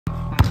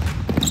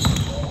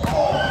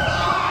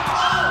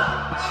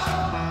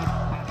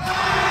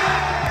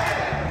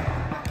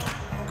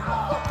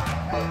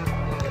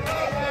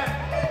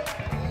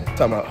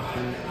talking about?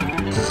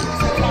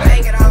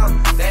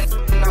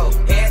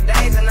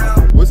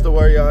 What's the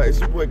word, y'all? It's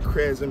your boy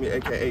CrashDummy,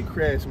 aka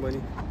Crash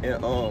Money,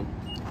 and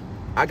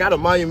I got a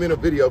monumental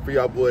video for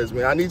y'all boys,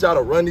 man. I need y'all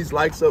to run these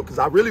likes up because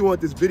I really want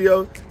this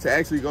video to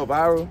actually go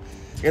viral.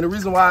 And the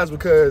reason why is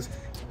because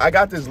I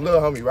got this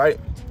little homie, right?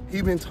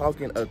 He been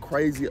talking a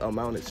crazy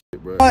amount of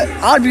shit, bro.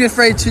 I'd be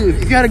afraid too.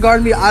 If you had to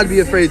guard me, I'd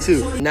be afraid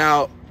too.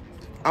 Now,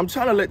 I'm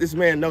trying to let this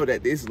man know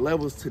that there's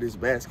levels to this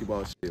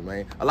basketball shit,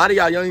 man. A lot of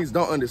y'all youngins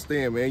don't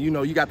understand, man. You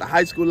know, you got the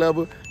high school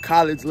level,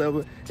 college level,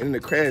 and then the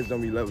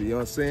CrashDummy level, you know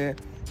what I'm saying?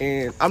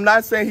 And I'm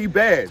not saying he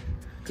bad,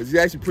 because he's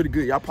actually pretty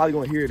good. Y'all probably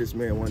gonna hear this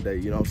man one day,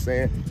 you know what I'm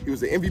saying? He was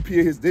the MVP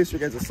of his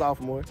district as a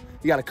sophomore.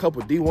 He got a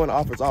couple D1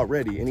 offers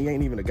already, and he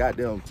ain't even a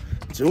goddamn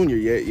junior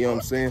yet, you know what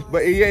I'm saying?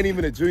 But he ain't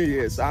even a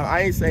junior yet, so I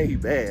ain't saying he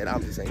bad.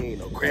 I'm just saying he ain't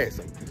no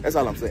CrashDummy. That's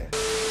all I'm saying.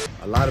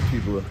 A lot of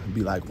people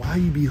be like, why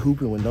you be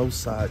hooping with no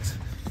socks?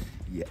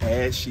 Your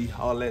ashy,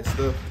 all that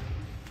stuff.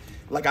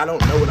 Like I don't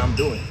know what I'm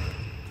doing.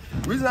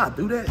 The reason I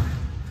do that,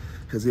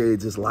 because it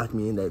just locked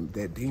me in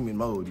that demon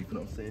mode, you know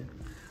what I'm saying?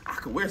 I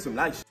could wear some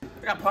nice shit.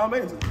 I got palm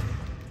angels.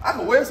 I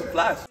could wear some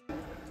fly shit.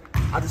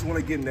 I just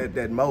want to get in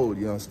that mode,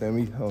 you understand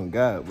me? Oh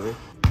God, bro.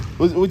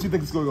 What you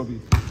think the score gonna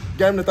be?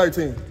 Game to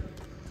 13.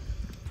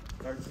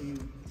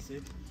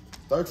 13-6.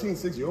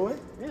 13-6, your way?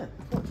 Yeah.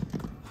 God,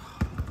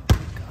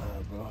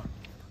 bro.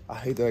 I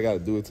hate that I gotta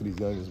do it to these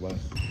youngins, man.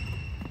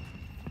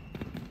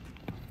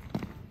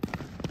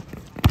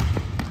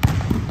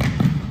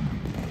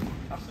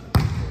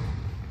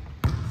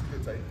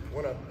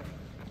 One up.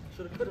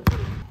 Should've, could've,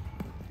 could've.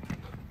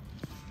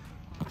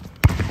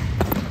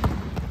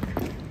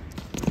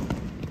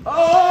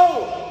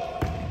 Oh!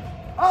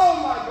 Oh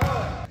my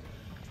God!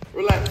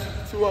 Relax.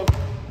 2 up.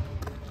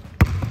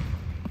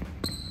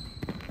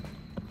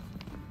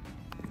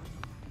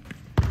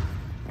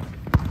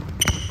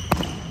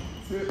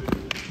 Sit.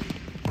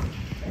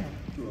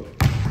 2 up.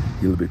 You're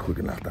a little bit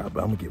quicker knocked out,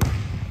 but I'm gonna give him.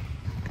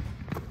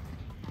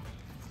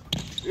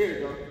 There you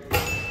go.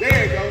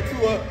 There you go.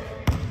 2 up.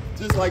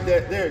 Just like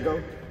that. There you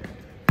go.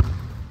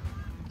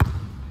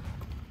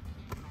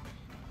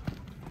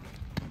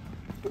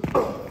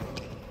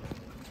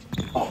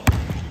 Oh.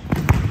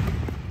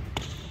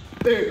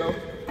 There you go.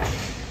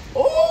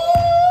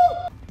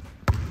 Oh!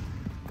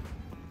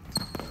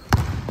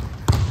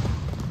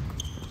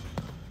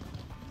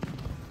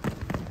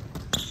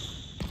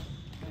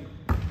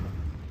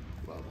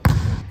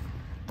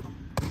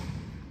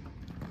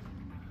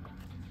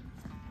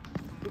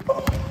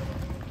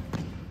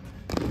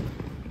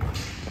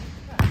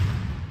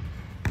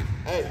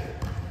 Hey,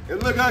 it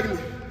look ugly,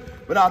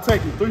 but I'll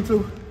take it.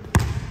 3-2.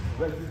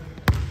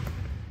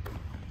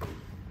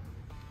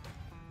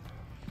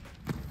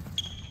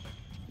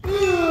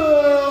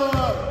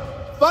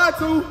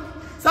 5-2,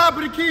 top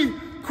of the key,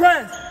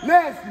 Crash,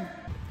 nasty.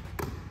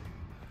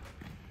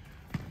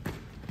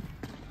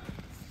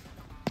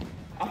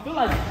 I feel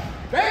like,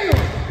 damn.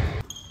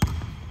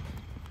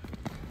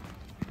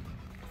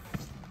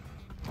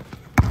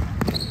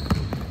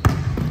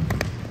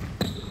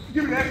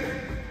 Give me that.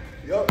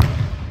 Yup.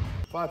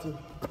 5-2.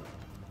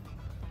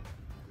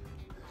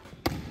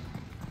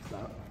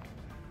 Stop.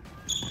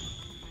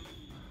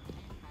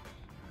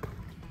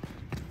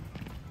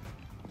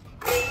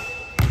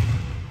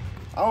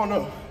 I don't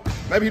know.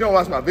 Maybe you don't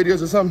watch my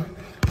videos or something,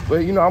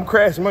 but you know, I'm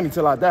Crash Money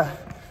till I die.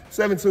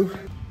 7-2.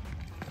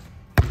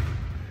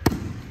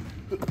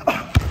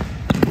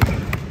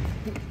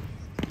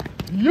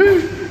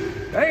 Yeah.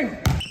 Dang.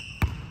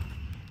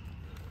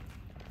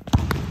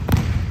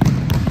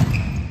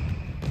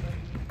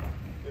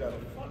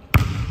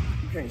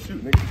 You can't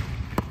shoot, nigga.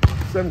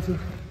 7-2.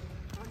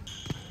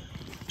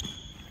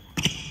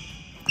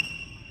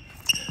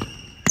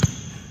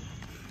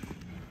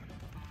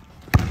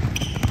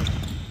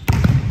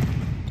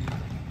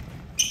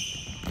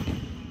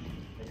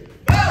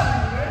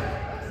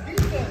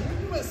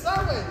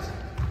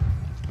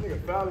 Nigga,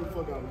 foul me,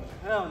 fuck out me.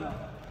 Hell no.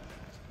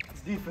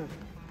 It's defense.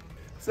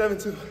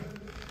 7-2.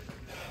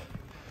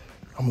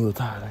 I'm a little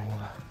tired, I ain't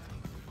gonna lie.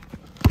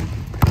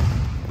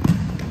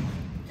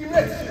 Give me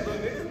that shit,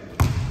 little nigga.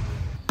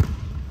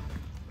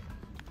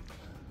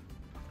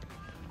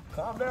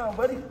 Calm down,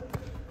 buddy.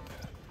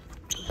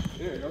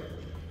 There you go.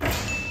 I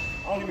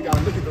don't even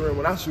gotta look at the rim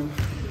when I shoot.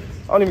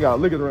 I don't even gotta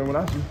look at the rim when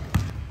I shoot.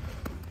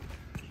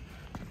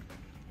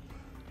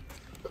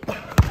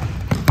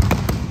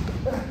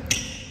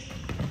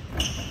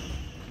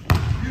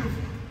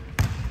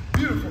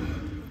 Beautiful.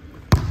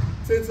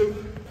 10-2.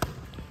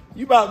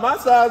 You about my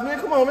size, man.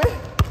 Come on, man.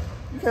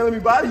 You can't let me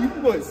body you.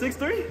 You going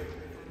 6'3"?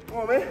 Come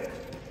on, man.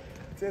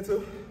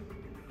 10-2.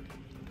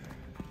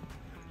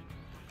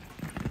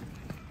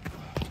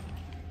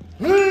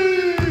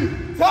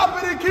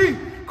 Top of the key.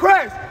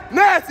 Crash.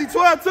 Nasty.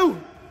 12-2.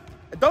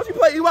 Don't you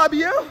play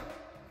EYBL?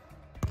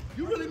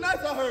 You really nice,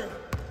 I heard.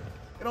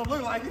 It don't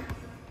look like it.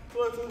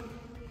 12-2.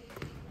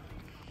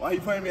 Why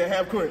you playing me at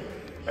half court?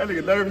 That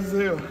nigga nervous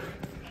as hell.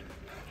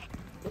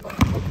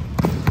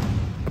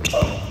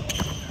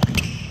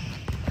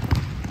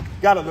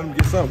 Gotta let him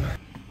get something.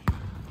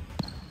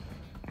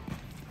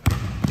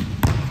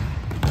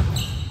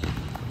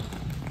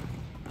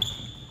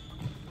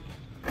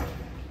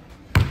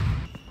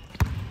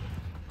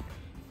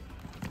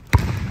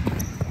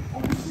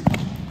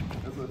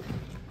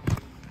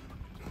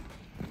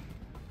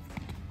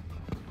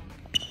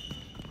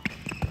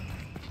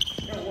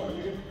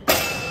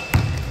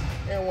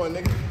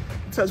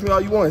 touch me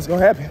all you want. It's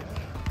gonna happen.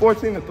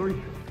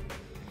 14-3.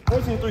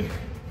 14-3.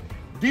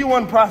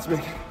 D1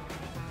 prospect.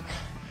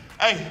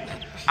 Hey,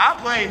 I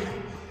played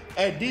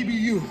at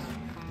DBU,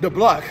 the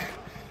block.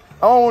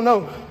 I don't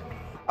know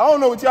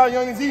what y'all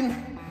youngins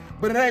eating,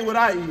 but it ain't what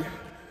I eat.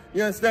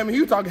 You understand me?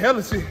 You talking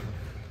hella shit.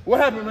 What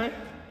happened, man?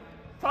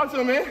 Talk to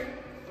him, man.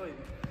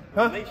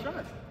 Huh? Make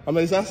shots. How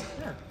many shots?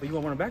 Yeah, but you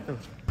won't run it back though.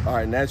 All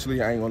right,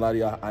 naturally, I ain't gonna lie to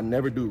y'all. I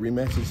never do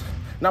rematches.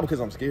 Not because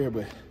I'm scared,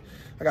 but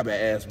I got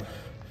bad asthma.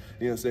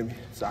 You understand me?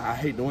 So I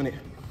hate doing it.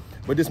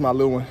 But this is my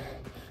little one,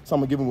 so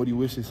I'm gonna give him what he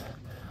wishes.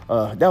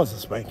 That was a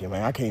spanking,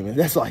 man. I can't even.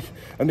 That's like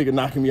a nigga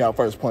knocking me out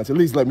first punch. At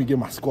least let me get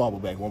my squabble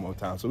back one more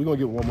time. So we're gonna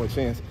give him one more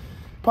chance.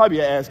 Probably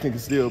an ass kicking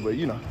still, but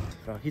you know.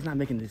 Bro, he's not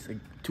making this like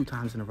 2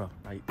 times in a row.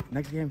 Like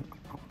next game,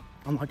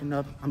 I'm locking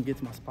up. I'm getting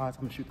to my spots.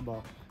 I'm gonna shoot the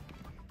ball.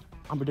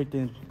 I'm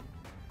predicting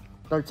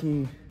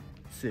 13-6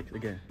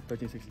 again.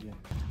 13-6 again.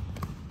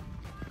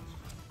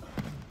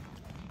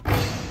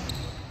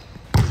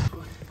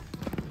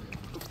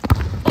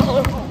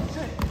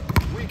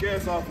 Weak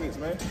ass offense,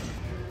 man.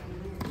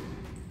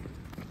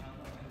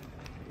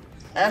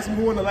 Ask him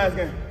who won the last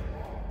game.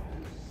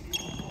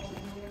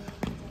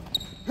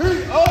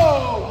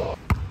 Oh!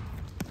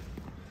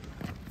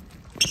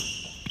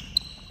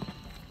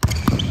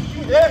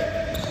 Yeah.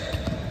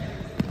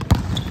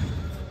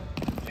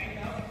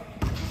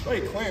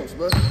 Straight clamps,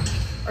 bro.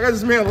 I got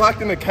this man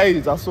locked in the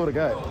cage, I swear to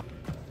God.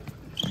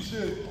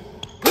 Shit.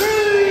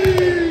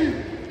 Hey!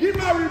 Get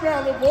my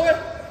rebound, little boy.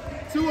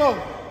 2-0.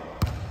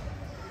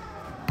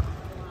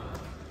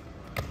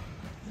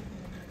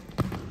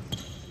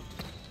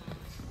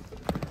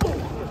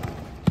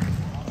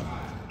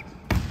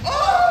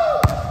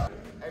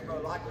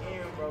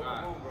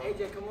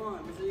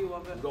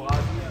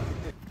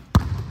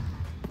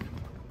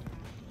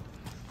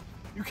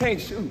 You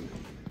can't shoot.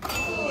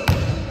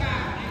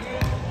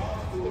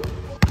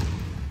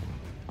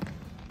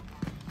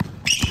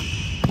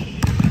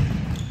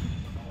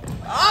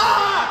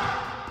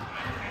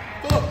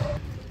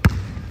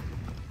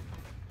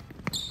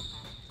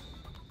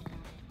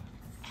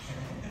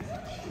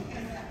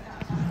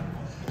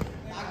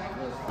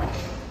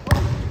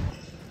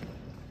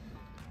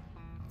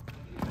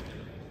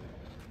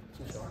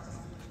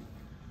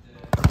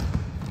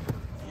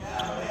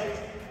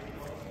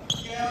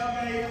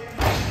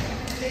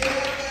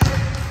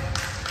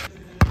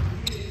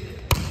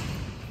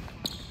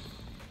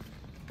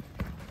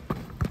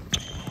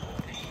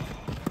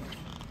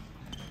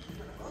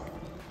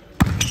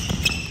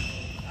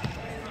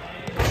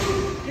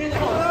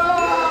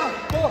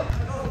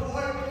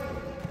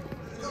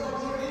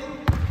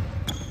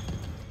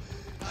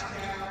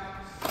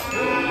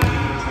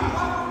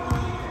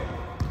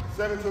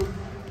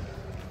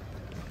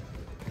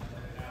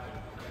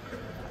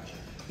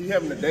 He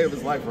having the day of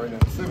his life right now.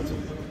 7-2.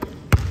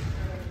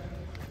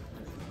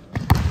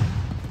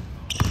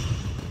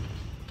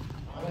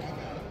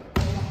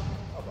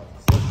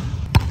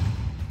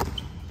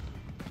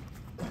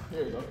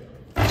 Here you go.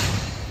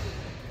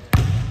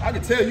 I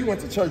can tell you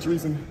went to church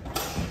recently.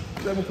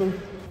 7-2.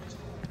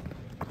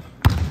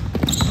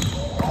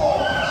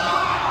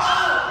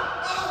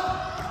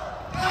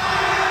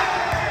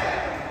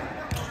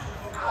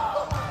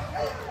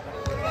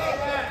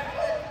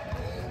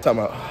 Time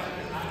out.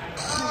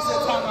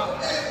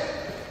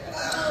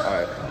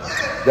 Alright.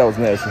 That was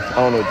nasty. I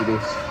don't know what to do.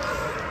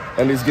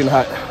 And it's getting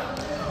hot.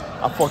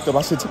 I fucked up.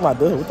 I should take my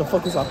dub. What the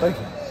fuck was I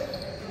thinking?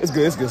 It's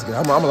good, it's good, it's good.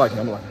 I'm like it,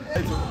 I'm like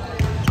it.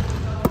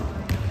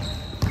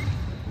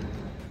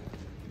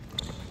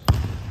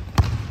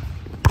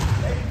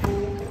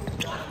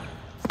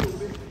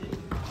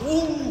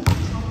 Ooh.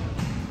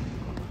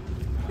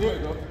 Here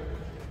we go.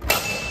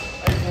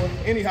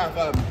 A4. Any high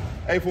five.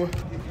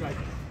 A4. Right.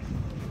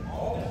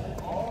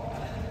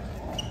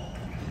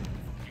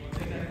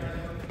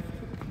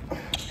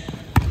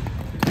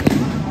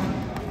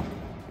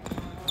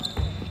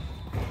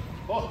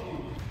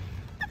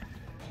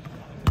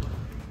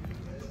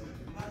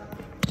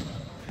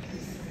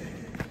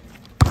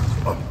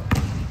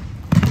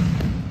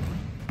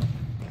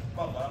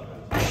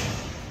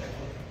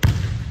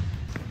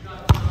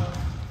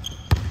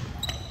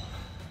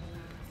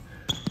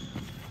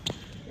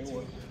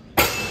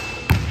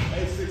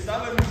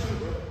 Stop letting me shoot,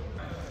 bro.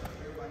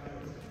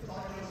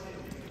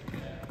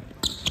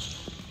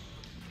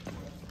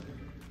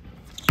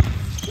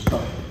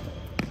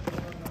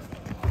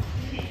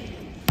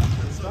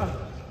 Stop.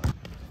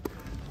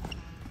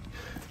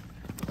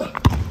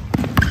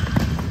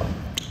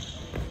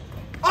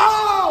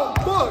 Oh,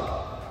 fuck!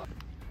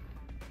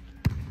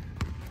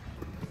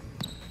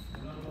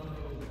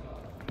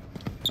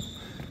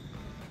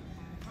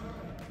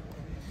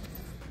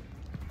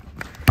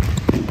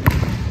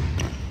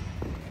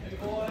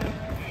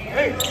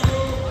 Hey!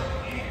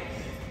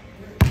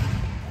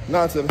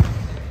 9-7.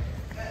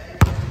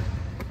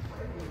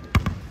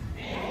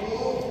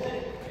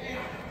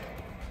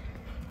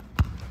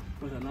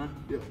 Was that 9?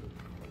 Yeah.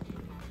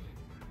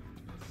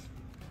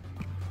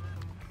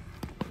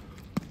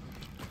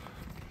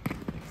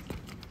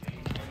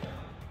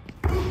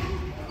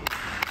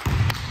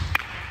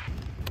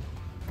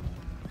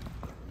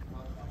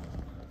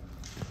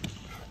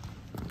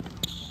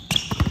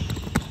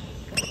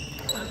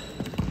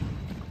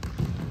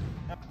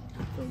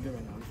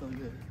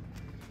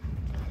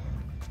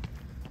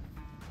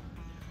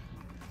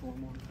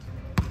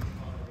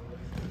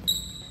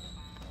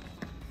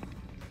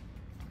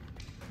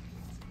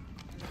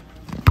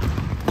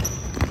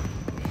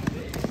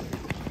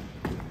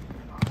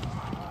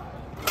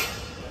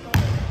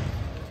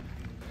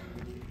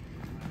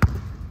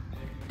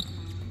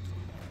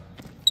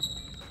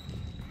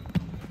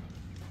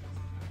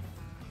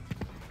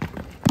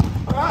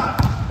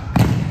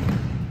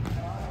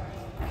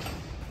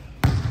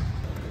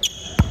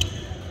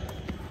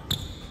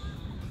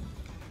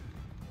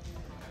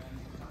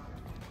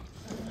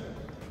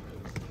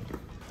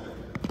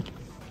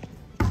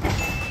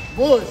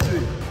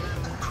 Bullshit.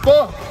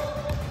 Fuck.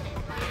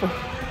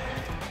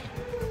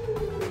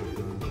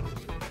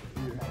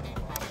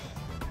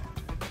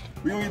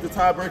 We gonna get the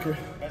tiebreaker.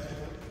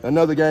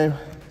 Another game.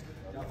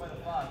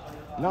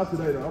 Not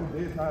today though, I'm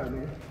dead tired,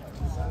 nigga.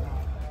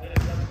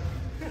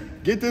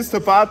 Get this to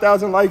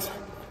 5,000 likes,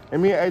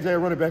 and me and AJ are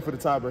running back for the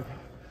tiebreaker.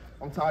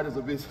 I'm tired as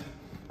a bitch.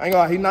 I ain't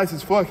gonna lie, he nice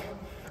as fuck.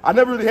 I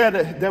never really had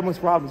that much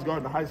problems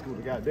going to high school,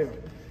 but goddamn.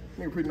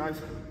 Nigga pretty nice.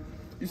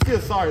 You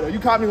still sorry though, you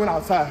caught me when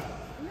outside.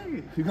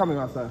 You caught me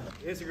when outside.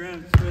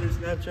 Instagram, Twitter,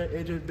 Snapchat,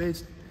 AJ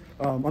Bates,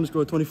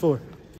 _24.